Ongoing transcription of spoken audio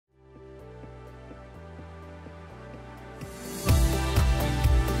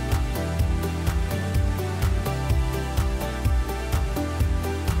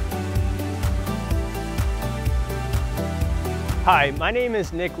Hi, my name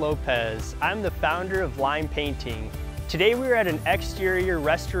is Nick Lopez. I'm the founder of Lime Painting. Today we're at an exterior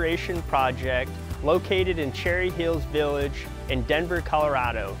restoration project located in Cherry Hills Village in Denver,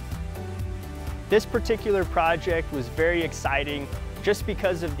 Colorado. This particular project was very exciting just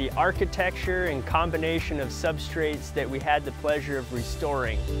because of the architecture and combination of substrates that we had the pleasure of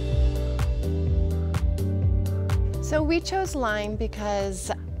restoring. So we chose lime because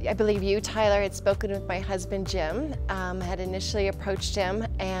I believe you, Tyler, had spoken with my husband, Jim, had initially approached him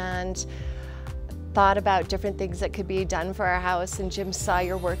and thought about different things that could be done for our house, and Jim saw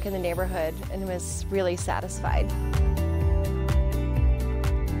your work in the neighborhood and was really satisfied.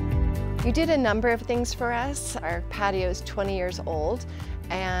 You did a number of things for us. Our patio is 20 years old,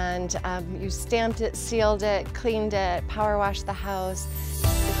 and you stamped it, sealed it, cleaned it, power washed the house.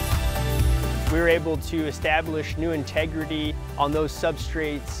 We were able to establish new integrity on those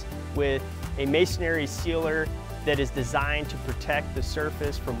substrates with a masonry sealer that is designed to protect the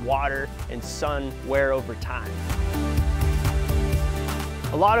surface from water and sun wear over time.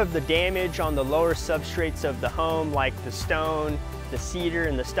 A lot of the damage on the lower substrates of the home, like the stone, the cedar,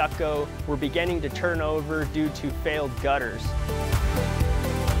 and the stucco, were beginning to turn over due to failed gutters.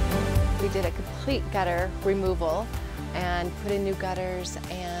 We did a complete gutter removal and put in new gutters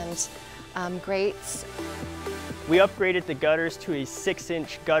and grates. We upgraded the gutters to a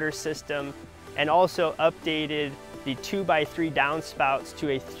 6-inch gutter system and also updated the 2x3 downspouts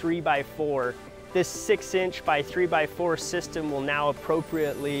to a 3x4. This 6-inch by 3x4 system will now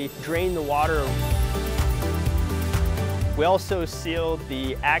appropriately drain the water. We also sealed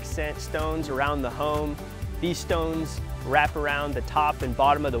the accent stones around the home. These stones wrap around the top and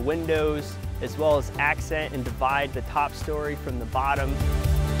bottom of the windows, as well as accent and divide the top story from the bottom.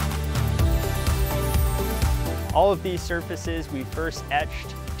 All of these surfaces we first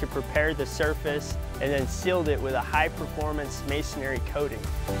etched to prepare the surface and then sealed it with a high-performance masonry coating.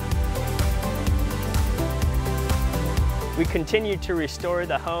 We continued to restore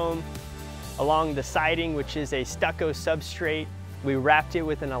the home along the siding, which is a stucco substrate. We wrapped it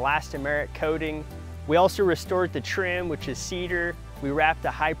with an elastomeric coating. We also restored the trim, which is cedar. We wrapped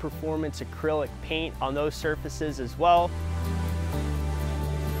a high-performance acrylic paint on those surfaces as well.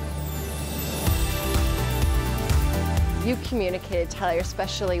 You communicated, Tyler,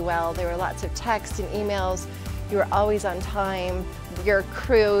 especially well. There were lots of texts and emails. You were always on time. Your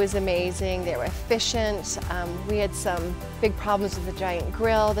crew is amazing. They were efficient. We had some big problems with the giant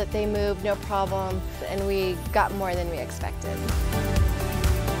grill that they moved, no problem. And we got more than we expected.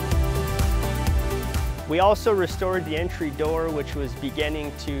 We also restored the entry door, which was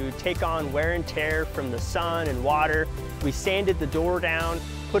beginning to take on wear and tear from the sun and water. We sanded the door down,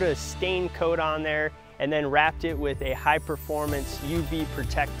 put a stain coat on there, and then wrapped it with a high-performance UV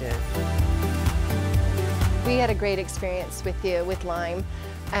protectant. We had a great experience with you with Lime,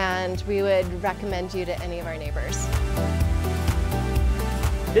 and we would recommend you to any of our neighbors.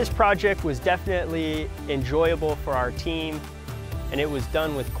 This project was definitely enjoyable for our team, and it was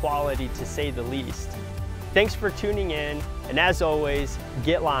done with quality, to say the least. Thanks for tuning in, and as always,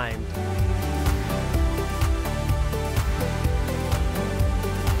 get limed.